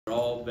We're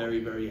all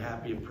very, very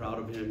happy and proud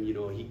of him. You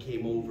know, he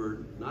came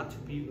over. Not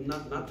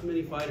too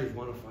many fighters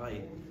want to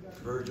fight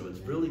Vergil.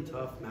 It's really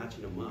tough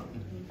matching him up.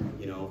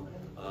 You know,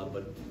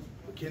 but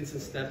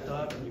Mckinson stepped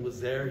up. He was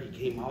there. He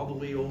came all the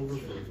way over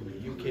from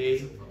the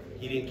UK.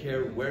 He didn't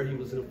care where he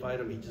was going to fight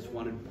him. He just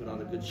wanted to put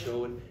on a good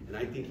show, and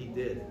I think he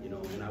did. You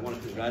know, and I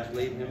want to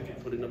congratulate him for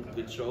putting up a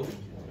good show.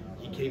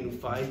 He came to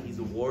fight. He's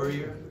a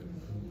warrior,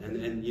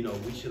 and you know,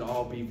 we should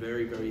all be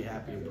very, very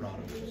happy and proud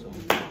of him. So,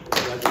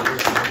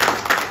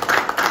 congratulations.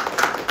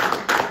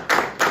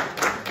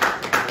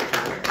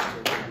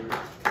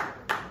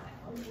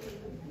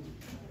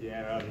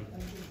 Yeah,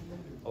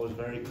 I was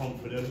very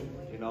confident.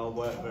 You know, I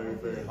worked very,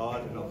 very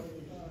hard, and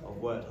I've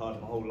worked hard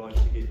my whole life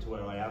to get to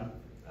where I am.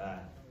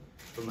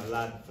 From a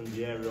lad from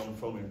the area I'm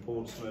from in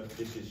Portsmouth,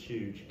 this is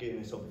huge.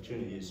 Getting this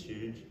opportunity is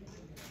huge.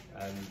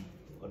 I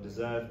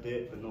deserved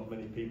it, but not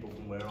many people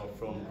from where I'm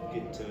from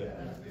get to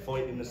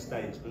fight in the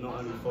States, but not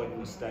only fight in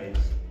the States,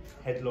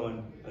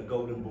 headline a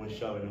Golden Boy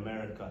show in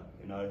America.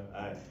 You know,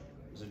 it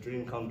was a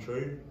dream come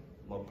true.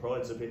 My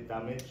pride's a bit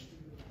damaged.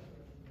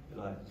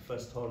 Like, the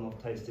first time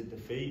I've tasted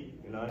defeat,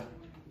 you know.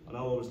 I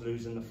know I was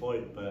losing the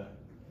fight, but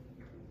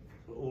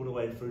all the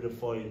way through the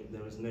fight,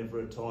 there was never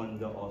a time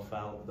that I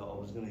felt that I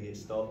was going to get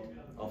stopped.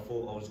 I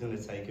thought I was going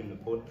to take him the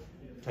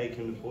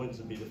points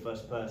and be the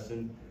first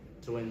person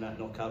to win that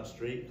knockout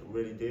streak. I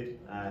really did.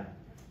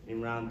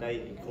 In round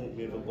 8, he caught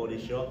me with a body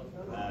shot.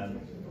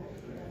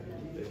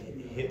 It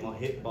hit my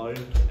hip bone,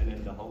 and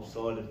then the whole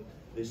side of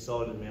this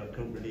side of me, I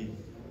couldn't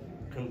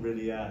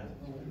really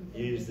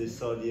use this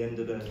side. The end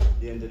of the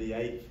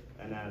 8th,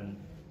 and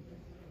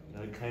you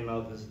know, it came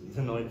out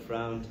the 9th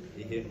round.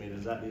 He hit me at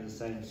exactly the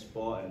same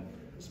spot, and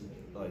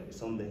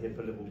it's on the hip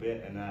a little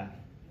bit, and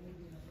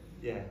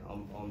yeah,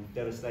 I'm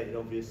devastated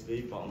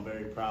obviously, but I'm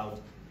very proud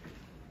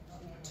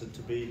to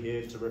be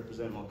here to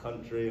represent my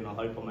country, and I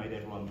hope I made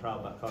everyone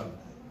proud back home.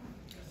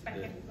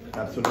 Yeah.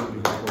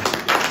 Absolutely.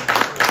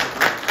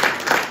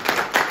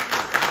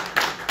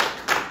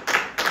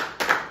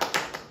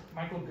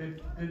 Michael,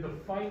 did the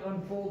fight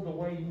unfold the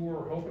way you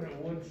were hoping it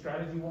would,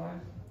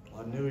 strategy-wise?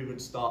 I knew he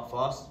would start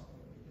fast.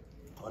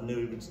 I knew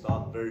he would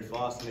start very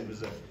fast, and it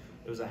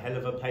was a hell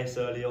of a pace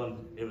early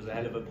on. It was a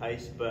hell of a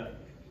pace, but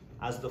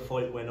as the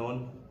fight went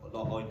on,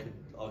 like,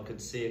 I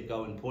could see it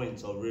going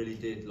points. I really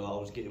did. Like, I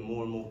was getting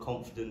more and more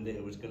confident that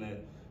it was going to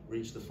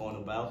reach the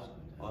final bout.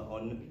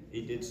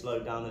 He did slow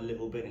down a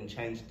little bit and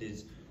changed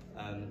his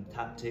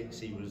tactics.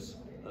 He was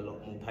a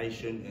lot more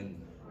patient,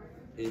 and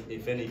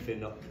if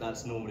anything,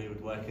 that's normally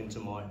would work into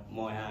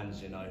my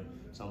hands. You know,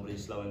 somebody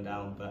slowing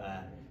down,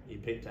 but he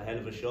picked a hell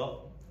of a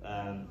shot.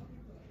 Like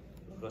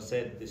I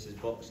said, this is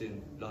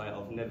boxing. Like,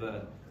 I've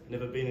never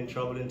been in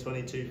trouble in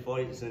 22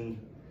 fights, and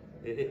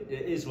it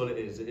is what it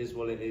is. It is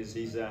what it is.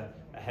 He's a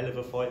hell of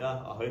a fighter.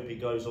 I hope he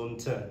goes on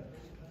to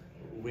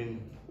win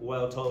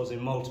world titles in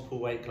multiple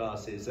weight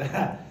classes,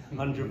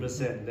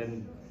 100%.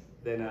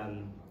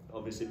 Then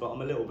obviously, but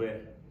I'm a little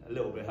bit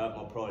hurt.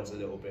 My pride's a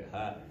little bit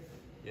hurt,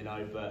 you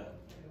know. But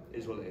it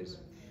is what it is.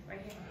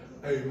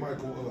 Hey,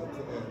 Michael,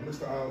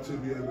 Mr.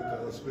 ILTBA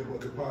with the Spit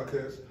Bucket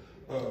Podcast.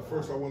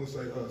 First, I want to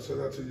say shout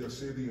out to your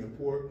city and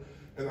port.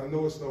 And I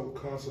know it's no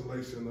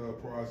consolation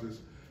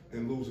prizes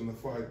in losing the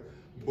fight,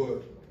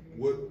 but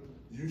what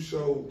you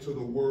showed to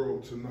the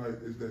world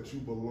tonight is that you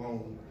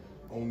belong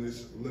on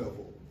this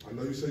level. I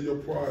know you say your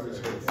pride is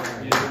hurt.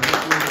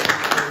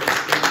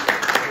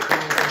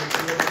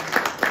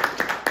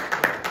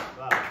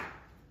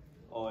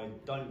 I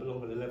don't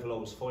belong at the level I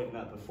was fighting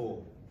at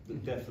before.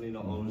 Definitely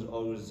not.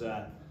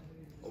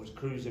 I was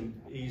cruising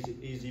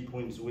easy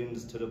points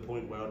wins to the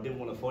point where I didn't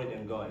want to fight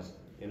them guys.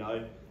 You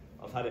know,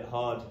 I've had it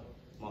hard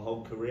my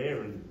whole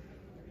career, and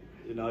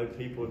you know,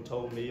 people have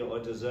told me I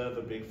deserve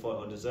a big fight.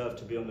 I deserve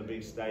to be on the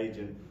big stage,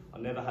 and I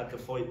never had to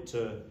fight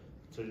to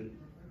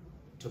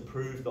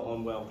prove that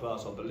I'm world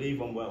class. I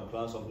believe I'm world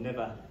class. I've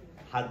never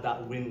had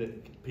that win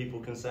that people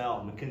can say,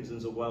 oh,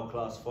 Mckinson's a world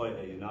class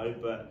fighter, you know.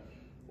 But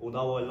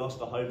although I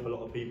lost, I hope a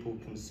lot of people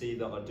can see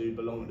that I do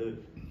belong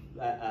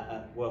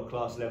at world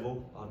class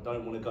level. I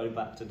don't want to go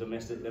back to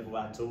domestic level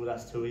at all.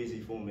 That's too easy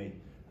for me.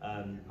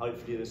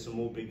 Hopefully there's some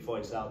more big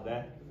fights out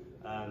there.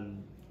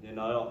 You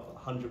know,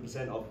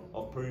 100%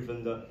 I've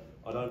proven that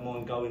I don't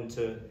mind going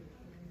to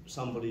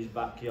somebody's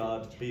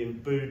backyard, being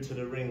booed to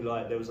the ring.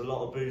 Like, there was a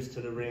lot of boos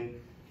to the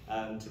ring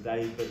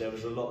today, but there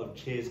was a lot of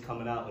cheers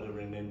coming out of the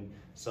ring, and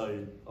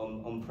so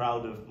I'm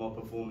proud of my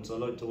performance. I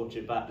like to watch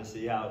it back to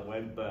see how it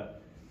went,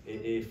 but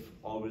it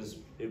was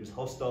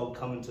hostile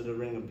coming to the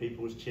ring and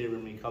people was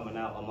cheering me coming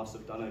out, I must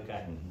have done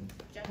okay.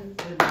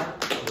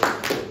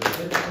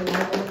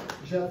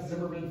 Jeff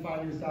Zimmerman,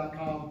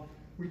 FightNews.com.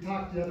 We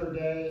talked the other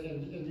day,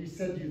 and you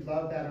said you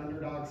loved that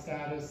underdog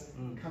status,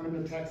 coming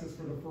to Texas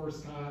for the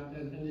first time,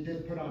 and you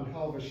did put on a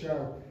hell of a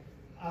show.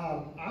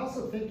 I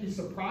also think you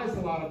surprised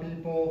a lot of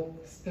people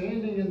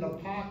standing in the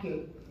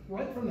pocket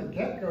right from the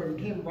get-go. You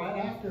came right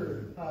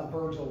after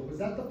Vergil. Was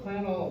that the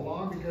plan all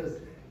along? Because,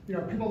 you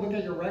know, people look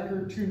at your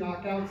record, 2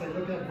 knockouts, they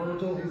look at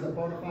Vergil, he's a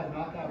bona fide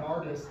knockout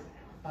artist.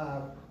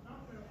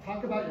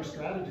 Talk about your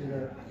strategy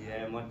there.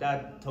 Yeah, my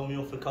dad told me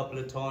off a couple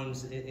of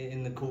times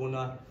in the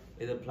corner.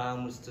 The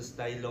plan was to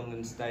stay long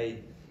and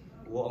stay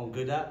what I'm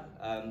good at.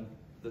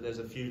 But there's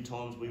a few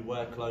times we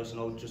were close and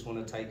I just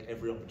want to take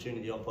every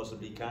opportunity I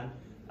possibly can.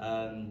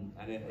 And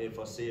if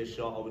I see a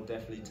shot, I would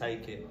definitely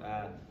take it.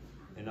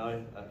 You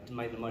know, to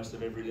make the most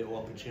of every little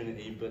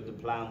opportunity. But the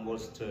plan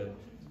was to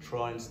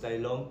try and stay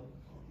long,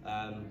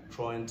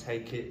 try and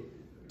take it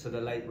to the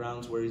late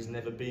rounds where he's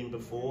never been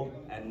before,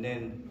 and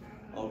then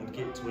I would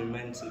get to him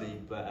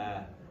mentally.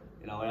 But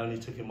you know, I only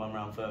took him one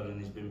round further than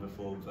he's been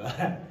before.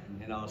 But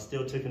you know, I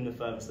still took him the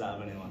furthest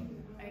out of anyone.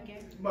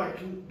 Mike,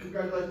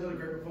 congratulations on a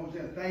great performance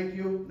and thank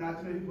you. Not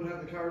too many people have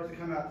the courage to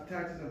come out to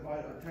Texas and fight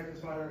a Texas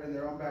fighter in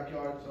their own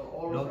backyard, so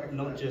all respect.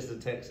 Not just a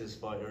Texas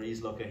fighter,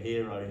 he's like a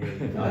hero here.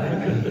 You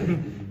know?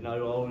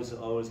 No,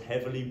 I was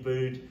heavily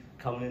booed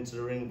coming into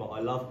the ring, but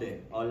I loved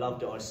it. I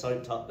loved it. I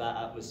soaked up that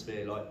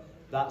atmosphere. Like,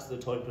 that's the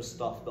type of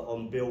stuff that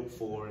I'm built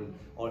for, and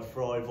I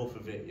thrive off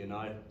of it. You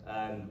know,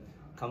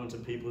 coming to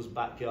people's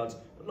backyards.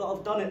 Like,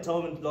 I've done it,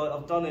 Tom, and like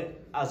I've done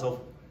it as I've.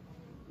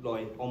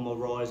 Like on my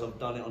rise, I've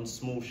done it on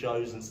small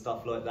shows and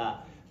stuff like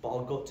that, but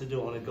I've got to do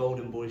it on a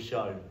Golden Boy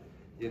show,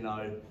 you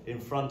know,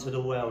 in front of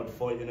the world,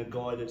 fighting a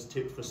guy that's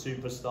tipped for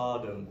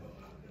superstardom.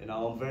 You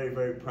know, I'm very,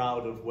 very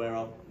proud of where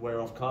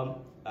I've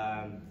come.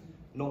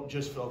 Not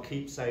just for, I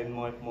keep saying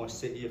my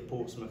city of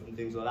Portsmouth and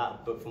things like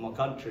that, but for my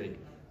country.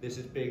 This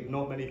is big.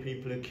 Not many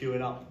people are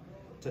queuing up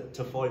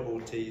to fight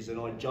Ortiz,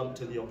 and I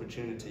jumped at the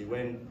opportunity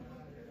when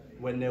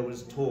there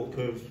was talk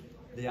of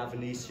the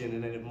Avenesian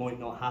and then it might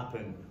not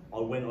happen. I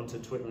went onto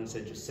Twitter and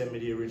said, just send me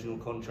the original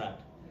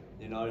contract.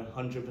 You know,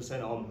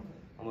 100%.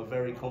 I'm a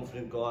very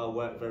confident guy. I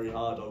work very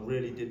hard. I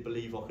really did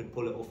believe I could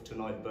pull it off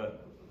tonight,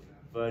 but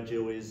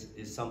Vergil is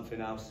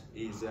something else.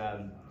 He's,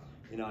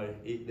 you know,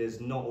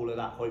 there's not all of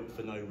that hype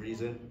for no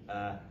reason.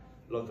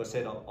 Like I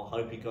said, I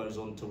hope he goes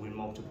on to win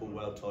multiple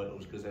world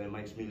titles because then it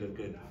makes me look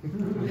good.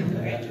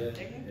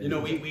 You know,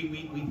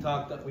 we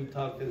talked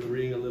in the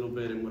ring a little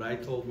bit, and what I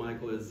told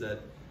Michael is that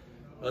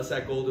us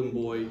at Golden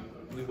Boy,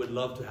 we would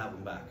love to have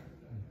him back.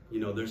 You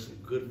know, there's some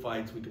good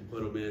fights we can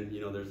put him in. You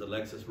know, there's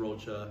Alexis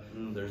Rocha,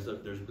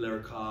 there's Blair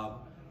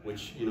Cobb,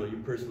 which, you know, you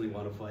personally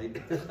want to fight.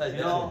 You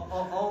know,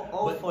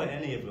 I'll fight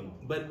any of them.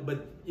 But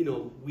you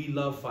know, we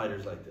love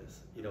fighters like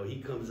this. You know, he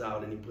comes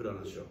out and he put on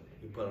a show.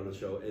 He put on a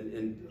show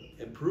and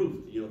it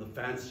proved. You know, the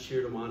fans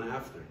cheered him on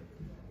after,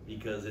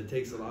 because it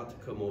takes a lot to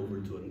come over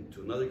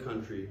to another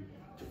country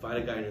to fight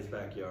a guy in his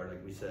backyard,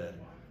 like we said.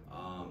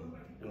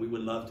 And we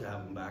would love to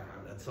have him back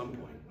at some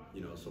point.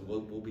 You know, so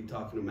we'll be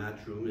talking to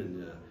Matchroom,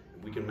 and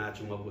if we can match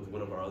him up with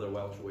one of our other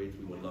welterweights,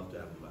 we would love to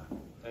have him back.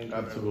 Thank you.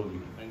 Absolutely.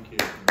 Thank you.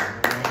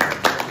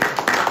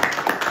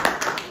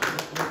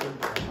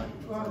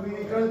 Well, we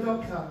go to the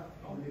doctor.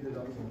 Oh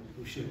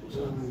shit, what's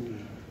up?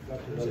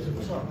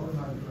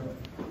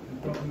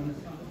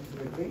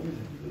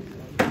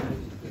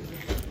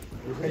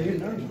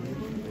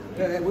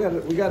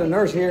 We got a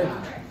nurse here.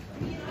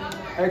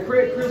 Hey,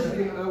 Chris,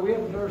 we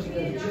have a nurse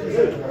here.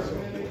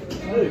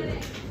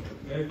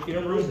 Hey,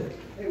 Kim Rose.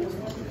 Hey, what's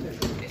wrong?